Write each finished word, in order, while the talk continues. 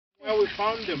we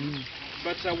found them,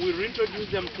 but we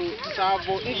reintroduced them to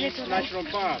Tsavo East National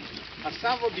Park.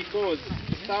 Tsavo because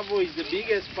Tsavo is the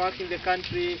biggest park in the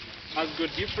country, has got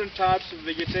different types of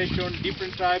vegetation,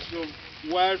 different types of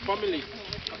wild families,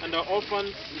 and our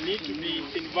orphans need to be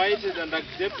invited and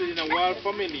accepted in a wild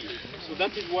family. So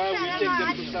that is why we take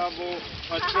them to Tsavo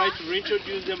and try to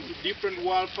reintroduce them to different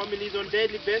wild families on a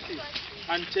daily basis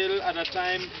until at a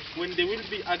time when they will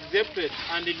be accepted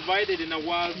and invited in a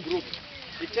wild group.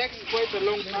 It takes quite a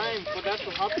long time for that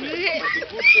to happen, but the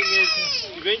good thing is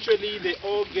eventually they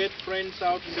all get friends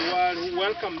out in the wild who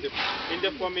welcome them in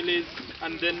their families,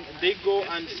 and then they go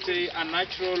and stay a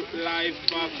natural life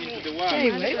back into the wild.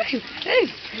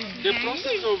 The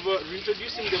process of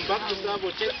reintroducing them back to Tsavo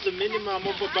takes the minimum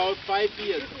of about 5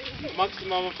 years,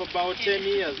 maximum of about 10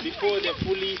 years before they're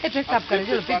fully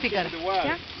accepted back into the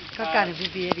wild.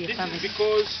 This is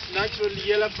because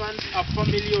naturally elephants are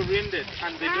family oriented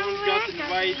and they don't just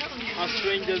invite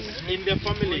strangers in their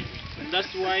family. And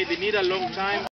that's why they need a long time